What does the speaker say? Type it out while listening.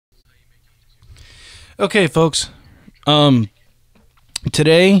Okay, folks.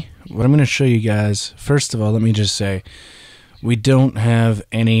 Today, what I'm going to show you guys, first of all, let me just say, we don't have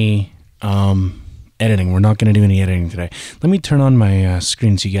any editing. We're not going to do any editing today. Let me turn on my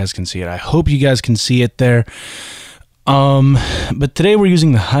screen so you guys can see it. I hope you guys can see it there. But today we're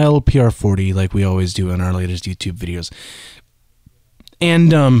using the Heil PR40 like we always do in our latest YouTube videos.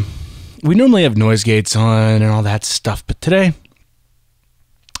 And we normally have noise gates on and all that stuff, but today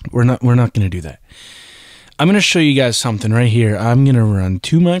we're not going to do that. I'm going to show you guys something right here. I'm going to run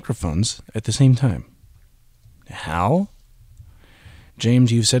two microphones at the same time. How?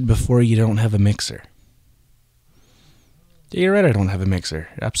 James, you've said before you don't have a mixer. Yeah, you're right, I don't have a mixer.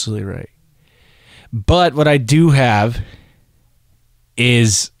 Absolutely right. But what I do have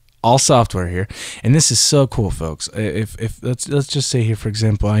is all software here, and this is so cool, folks. If let's just say here, for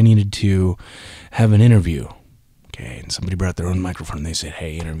example, I needed to have an interview, okay, and somebody brought their own microphone and they said,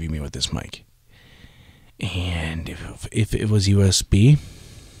 "Hey, interview me with this mic." And if it was USB,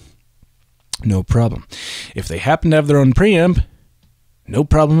 no problem. If they happen to have their own preamp, no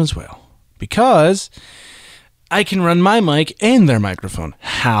problem as well, because I can run my mic and their microphone.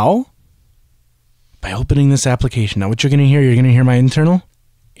 How? By opening this application. Now what you're going to hear my internal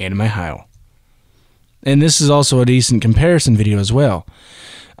and my Heil. And this is also a decent comparison video as well,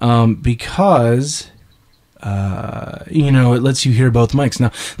 because you know, it lets you hear both mics. Now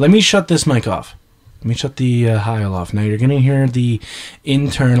let me shut this mic off. Let me shut the Heil off. Now you're going to hear the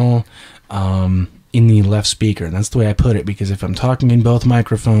internal in the left speaker. And that's the way I put it, because if I'm talking in both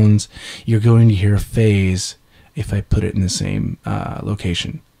microphones, you're going to hear a phase if I put it in the same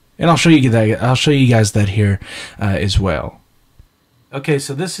location. And I'll show you that. I'll show you guys that here as well. Okay,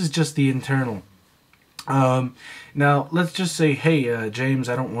 so this is just the internal. Now let's just say, hey, James,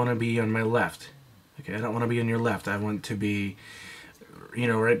 I don't want to be on my left. Okay, I don't want to be on your left. I want to be, you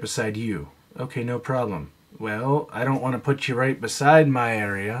know, right beside you. Okay, no problem. Well, I don't want to put you right beside my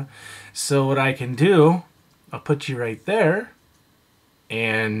area, so what I can do, I'll put you right there,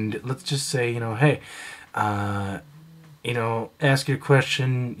 and let's just say, you know, hey, you know, ask your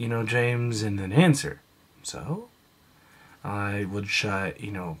question, you know, James, and then answer. So I would shut,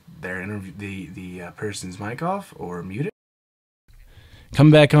 you know, the person's mic off or mute it.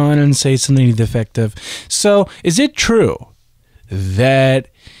 Come back on and say something to the effect of, "So, is it true that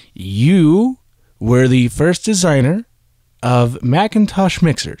you were the first designer of Macintosh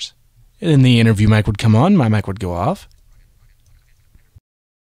mixers?" And then the interview mic would come on, my mic would go off.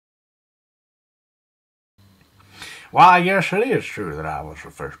 "Why, yes, it is true that I was the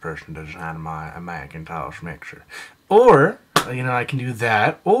first person to design a Macintosh mixer." Or, you know, I can do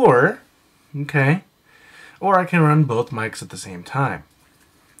that, or, okay, or I can run both mics at the same time.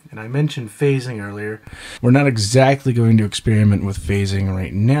 And I mentioned phasing earlier. We're not exactly going to experiment with phasing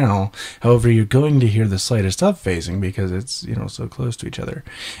right now. However, you're going to hear the slightest of phasing because it's, you know, so close to each other.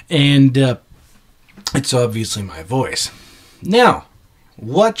 And it's obviously my voice. Now,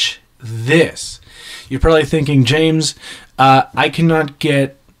 watch this. You're probably thinking, James, I cannot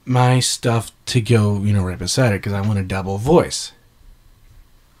get my stuff to go, you know, right beside it because I want a double voice.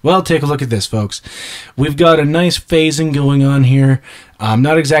 Well, take a look at this, folks. We've got a nice phasing going on here. I'm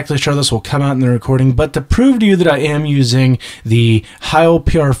not exactly sure this will come out in the recording, but to prove to you that I am using the Heil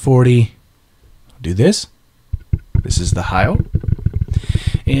PR40, I'll do this. This is the Heil.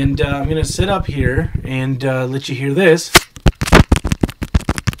 And I'm going to sit up here and let you hear this.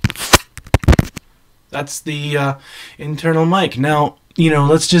 That's the internal mic. Now, you know,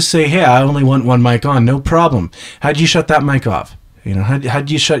 let's just say, hey, I only want one mic on. No problem. How'd you shut that mic off? You know,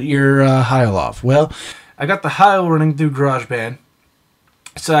 how'd you shut your Heil off? Well, I got the Heil running through GarageBand,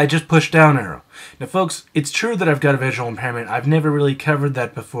 so I just push down arrow. Now, folks, it's true that I've got a visual impairment. I've never really covered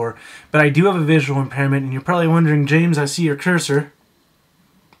that before, but I do have a visual impairment, and you're probably wondering, James, I see your cursor,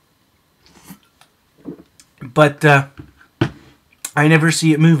 but I never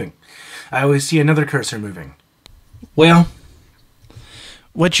see it moving. I always see another cursor moving. Well,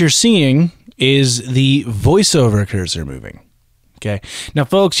 what you're seeing is the voiceover cursor moving. Okay. Now,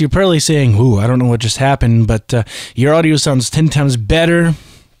 folks, you're probably saying, "Ooh, I don't know what just happened," but your audio sounds 10 times better.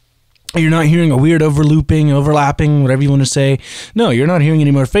 You're not hearing a weird overlooping, overlapping, whatever you want to say. No, you're not hearing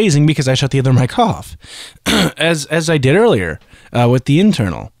any more phasing because I shut the other mic off. as I did earlier with the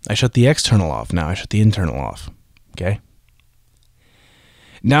internal. I shut the external off. Now I shut the internal off. Okay.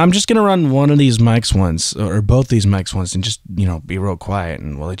 Now I'm just going to run one of these mics once, or both these mics once, and just, you know, be real quiet,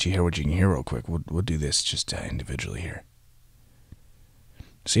 and we'll let you hear what you can hear real quick. We'll do this just individually here.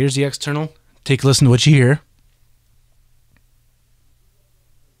 So here's the external. Take a listen to what you hear.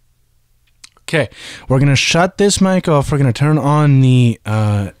 Okay, we're going to shut this mic off. We're going to turn on the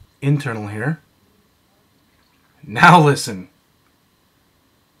internal here. Now listen.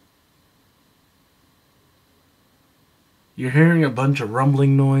 You're hearing a bunch of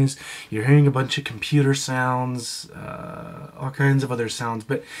rumbling noise. You're hearing a bunch of computer sounds, all kinds of other sounds.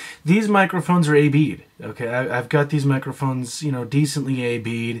 But these microphones are A-B'd. Okay, I've got these microphones, you know, decently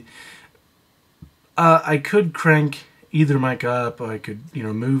A-B'd. I could crank either mic up. I could, you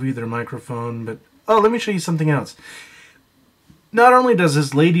know, move either microphone. But oh, let me show you something else. Not only does this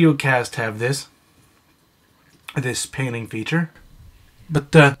Ladiocast have this panning feature,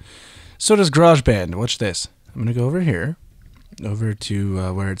 but so does GarageBand. Watch this. I'm going to go over here, over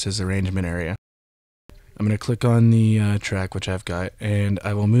to where it says arrangement area. I'm going to click on the track, which I've got, and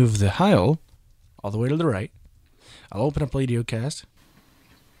I will move the Heil all the way to the right. I'll open up Ladiocast,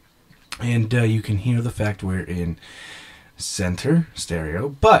 and you can hear the fact we're in center stereo,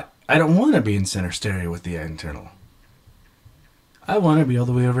 but I don't want to be in center stereo with the internal. I want to be all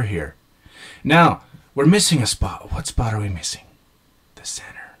the way over here. Now, we're missing a spot. What spot are we missing? The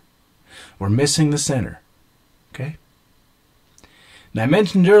center. We're missing the center. Okay? Now, I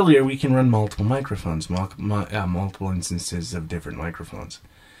mentioned earlier we can run multiple microphones, multiple instances of different microphones.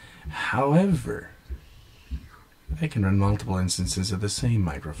 However, I can run multiple instances of the same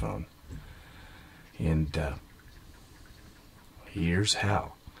microphone. And here's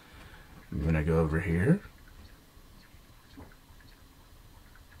how. I'm going to go over here.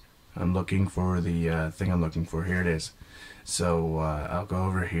 I'm looking for the thing I'm looking for. Here it is. So I'll go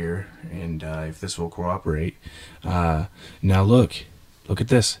over here, and if this will cooperate. Now look at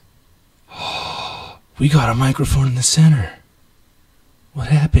this. We got a microphone in the center. What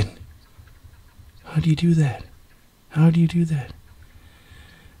happened? How do you do that? How do you do that?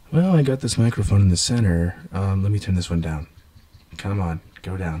 Well, I got this microphone in the center. Let me turn this one down. Come on,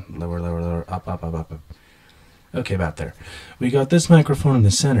 go down. Lower, lower, lower. Up, up, up, up, up. Okay, about there. We got this microphone in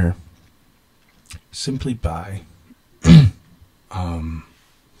the center simply by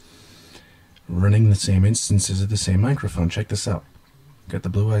running the same instances of the same microphone. Check this out. Got the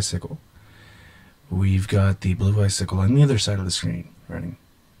blue icicle. We've got the blue icicle on the other side of the screen running.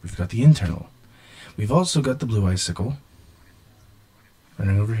 We've got the internal. We've also got the blue icicle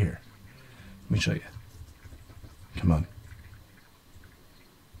running over here. Let me show you. Come on.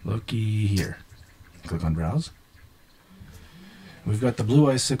 Looky here. Click on browse. We've got the blue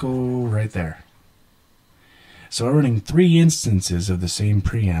icicle right there. So we're running 3 instances of the same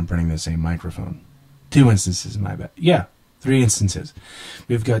preamp running the same microphone. 2 instances, my bad. Yeah, 3 instances.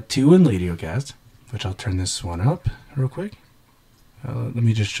 We've got 2 in Ladiocast, which I'll turn this one up real quick. Let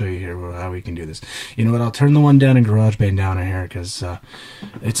me just show you here how we can do this. You know what, I'll turn the one down in GarageBand down in here because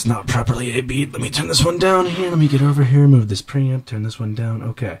it's not properly A-B'd. Let me turn this one down here. Let me get over here, move this preamp, turn this one down.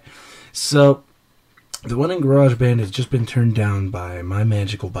 Okay, so the one in GarageBand has just been turned down by my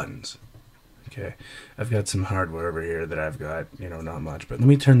magical buttons. Okay, I've got some hardware over here that I've got, you know, not much. But let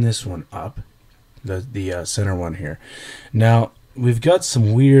me turn this one up, the center one here. Now, we've got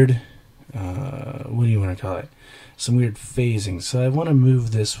some weird, what do you want to call it? Some weird phasing. So I want to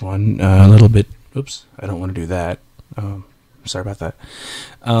move this one a little bit. Oops, I don't want to do that. Sorry about that.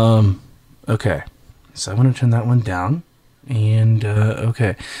 Okay, so I want to turn that one down. And,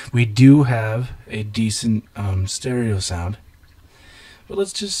 okay, we do have a decent stereo sound. But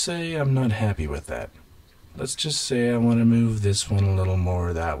let's just say I'm not happy with that. Let's just say I want to move this one a little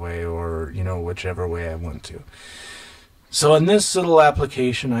more that way, or, you know, whichever way I want to. So in this little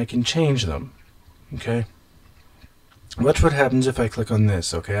application, I can change them. Okay? Watch what happens if I click on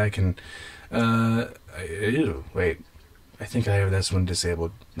this, okay? I can, wait. I think I have this one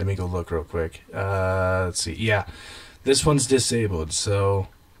disabled. Let me go look real quick. Let's see. Yeah. This one's disabled, so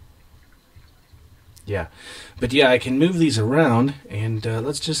yeah. But yeah, I can move these around, and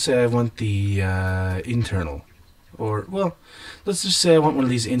let's just say I want the internal. Or, well, let's just say I want one of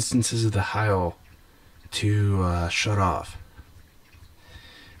these instances of the Heil to shut off.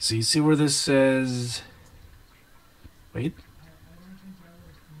 So you see where this says... Wait.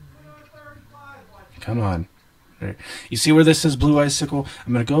 Come on. There. You see where this says blue icicle?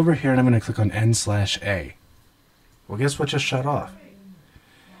 I'm going to go over here and I'm going to click on N/A. Well, guess what just shut off?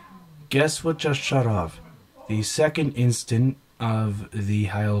 Guess what just shut off? The second instant of the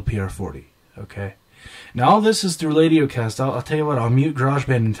Heil PR40. Okay. Now all this is through Ladiocast. I'll tell you what. I'll mute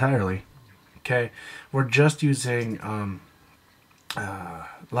GarageBand entirely. Okay. We're just using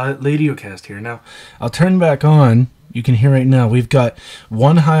Ladiocast here. Now I'll turn back on. You can hear right now. We've got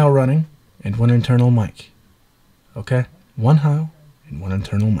one Heil running and one internal mic. Okay. One Heil and one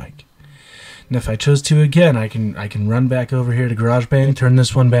internal mic. And if I chose to again, I can run back over here to GarageBand, turn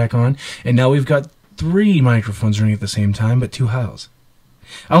this one back on, and now we've got 3 microphones running at the same time, but 2 Heils.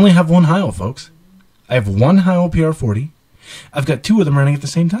 I only have 1 Heil, folks. I have one Heil PR40. I've got two of them running at the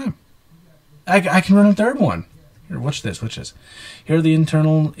same time. I can run a third one. Here, watch this, watch this. Here the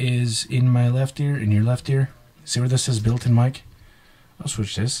internal is in my left ear, in your left ear. See where this says built-in mic? I'll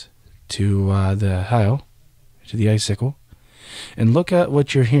switch this to the Heil, to the Icicle. And look at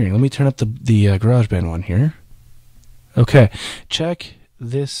what you're hearing. Let me turn up the GarageBand one here. Okay, check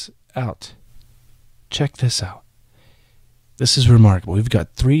this out. Check this out. This is remarkable. We've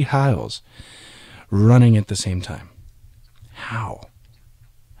got 3 Heils running at the same time. How?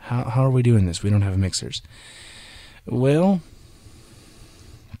 How are we doing this? We don't have mixers. Well,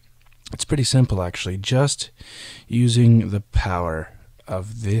 it's pretty simple actually. Just using the power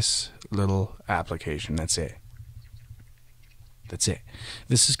of this little application. That's it. That's it.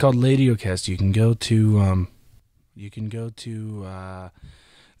 This is called Ladiocast. You can go to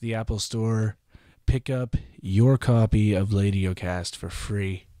the Apple Store, pick up your copy of Ladiocast for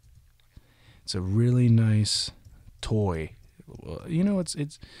free. It's a really nice toy. You know,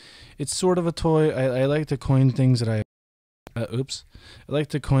 it's sort of a toy. I like to coin things that I like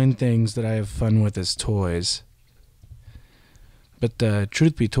to coin things that I have fun with as toys. But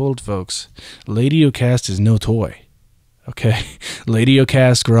truth be told, folks, Ladiocast is no toy. Okay,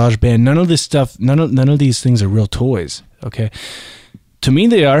 Ladiocast, GarageBand, none of this stuff, none of these things are real toys. Okay, to me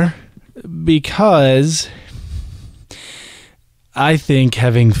they are, because I think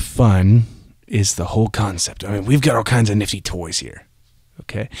having fun is the whole concept. I mean, we've got all kinds of nifty toys here.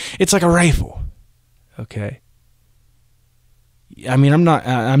 Okay, it's like a rifle. Okay, I mean, I'm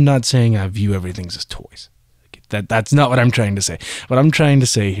not saying I view everything as toys. That's not what I'm trying to say. What I'm trying to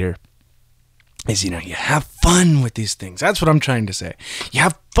say here is, you know, you have fun with these things. That's what I'm trying to say. You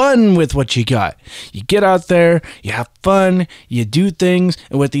have fun with what you got. You get out there, you have fun, you do things,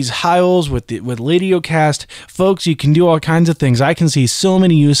 and with these Heils, with Ladiocast, folks, you can do all kinds of things. I can see so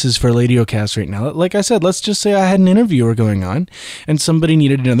many uses for Ladiocast right now. Like I said, let's just say I had an interviewer going on, and somebody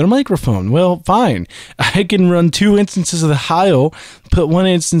needed another microphone. Well, fine. I can run 2 instances of the Heil, put one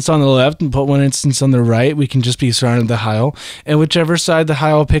instance on the left and put one instance on the right. We can just be surrounded the Heil, and whichever side the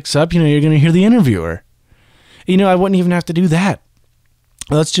Heil picks up, you know, you're going to hear the interviewer. You know, I wouldn't even have to do that.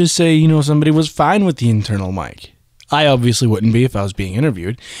 Let's just say, you know, somebody was fine with the internal mic. I obviously wouldn't be if I was being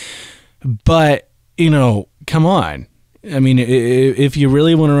interviewed. But, you know, come on. I mean, if you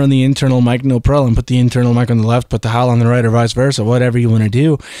really want to run the internal mic, no problem. Put the internal mic on the left, put the Heil on the right, or vice versa, whatever you want to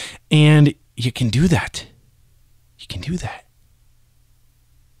do. And you can do that. You can do that.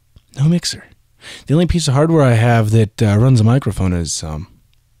 No mixer. The only piece of hardware I have that runs a microphone is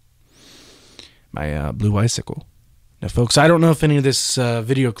my blue Icicle. Now, folks, I don't know if any of this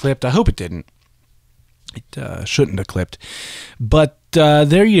video clipped. I hope it didn't. It shouldn't have clipped. But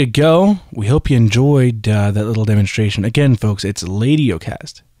there you go. We hope you enjoyed that little demonstration. Again, folks, it's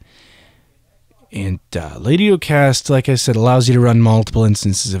Ladiocast. And Ladiocast, like I said, allows you to run multiple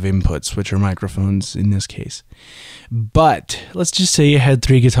instances of inputs, which are microphones in this case. But let's just say you had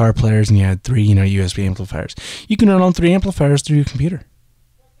 3 guitar players and you had 3, you know, USB amplifiers. You can run all 3 amplifiers through your computer.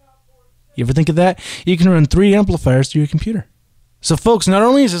 You ever think of that? You can run 3 amplifiers through your computer. So, folks, not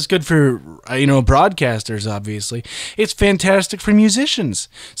only is this good for, you know, broadcasters, obviously, it's fantastic for musicians.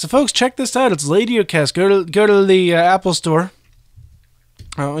 So, folks, check this out. It's Ladiocast. Go to the Apple Store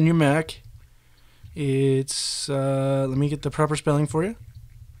on your Mac. It's, let me get the proper spelling for you.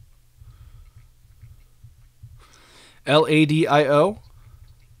 Ladiocast,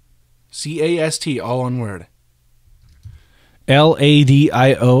 all one word.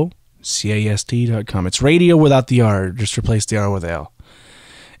 Ladiocast.com. It's radio without the R. Just replace the R with L.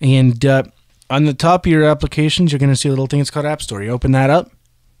 And on the top of your applications, you're going to see a little thing. It's called App Store. You open that up,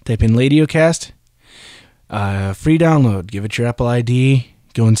 type in Ladiocast, free download. Give it your Apple ID.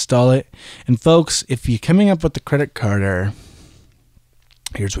 Go install it. And folks, if you're coming up with the credit card error,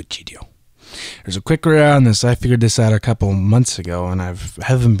 here's what you do. There's a quick way on this. I figured this out a couple months ago, and I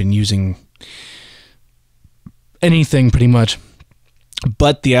haven't been using anything pretty much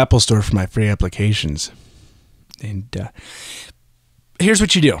but the Apple Store for my free applications. And here's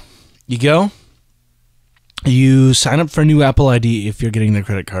what you do. You go, you sign up for a new Apple ID if you're getting the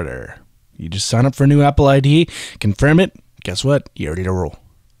credit card error. You just sign up for a new Apple ID, confirm it, guess what? You're ready to roll.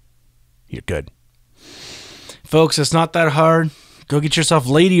 You're good. Folks, it's not that hard. Go get yourself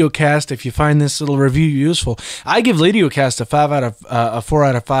Ladiocast if you find this little review useful. I give Ladiocast a 4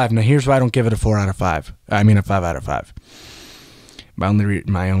 out of 5. Now, here's why I don't give it a 4 out of 5. I mean a 5 out of 5. My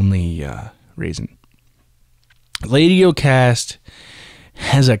only reason. Ladiocast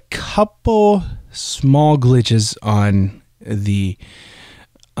has a couple small glitches on the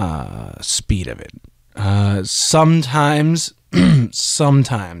speed of it. Sometimes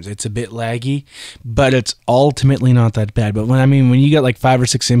sometimes it's a bit laggy, but it's ultimately not that bad. But when you get like 5 or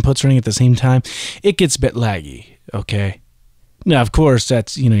 6 inputs running at the same time, it gets a bit laggy. Okay. Now, of course,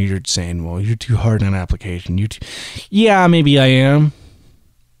 that's, you're saying, well, you're too hard on an application. Yeah, maybe I am,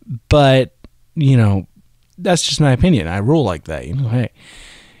 but that's just my opinion. I roll like that. Hey,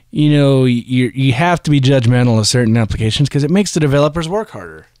 you have to be judgmental of certain applications because it makes the developers work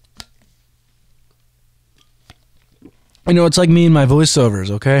harder. It's like me and my voiceovers,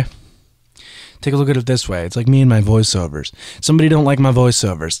 okay? Take a look at it this way. It's like me and my voiceovers. Somebody don't like my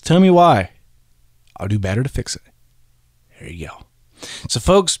voiceovers. Tell me why. I'll do better to fix it. There you go. So,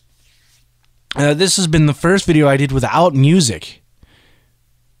 folks, this has been the first video I did without music.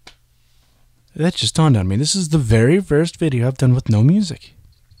 That just dawned on me. This is the very first video I've done with no music.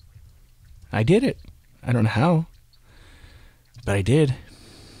 I did it. I don't know how, but I did.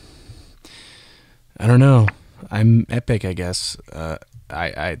 I don't know. I'm epic, I guess.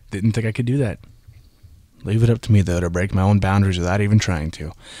 I didn't think I could do that. Leave it up to me, though, to break my own boundaries without even trying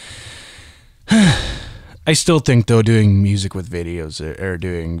to. I still think, though, doing music with videos or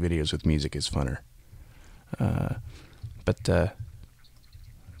doing videos with music is funner. But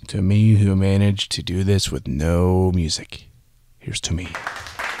to me, who managed to do this with no music, here's to me.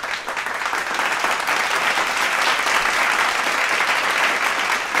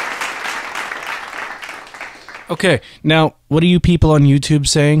 Okay, now, what are you people on YouTube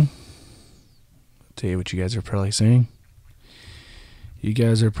saying? I'll tell you what you guys are probably saying. You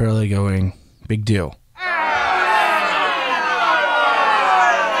guys are probably going, big deal.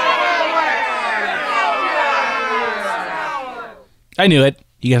 I knew it.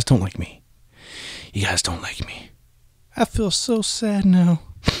 You guys don't like me. You guys don't like me. I feel so sad now.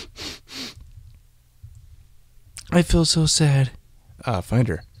 I feel so sad. Find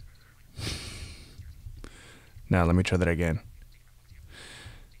her. Now, let me try that again.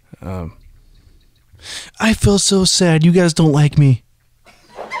 I feel so sad. You guys don't like me.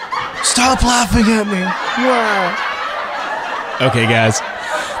 Stop laughing at me. Wow. Okay, guys.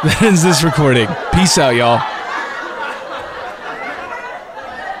 That ends this recording. Peace out, y'all.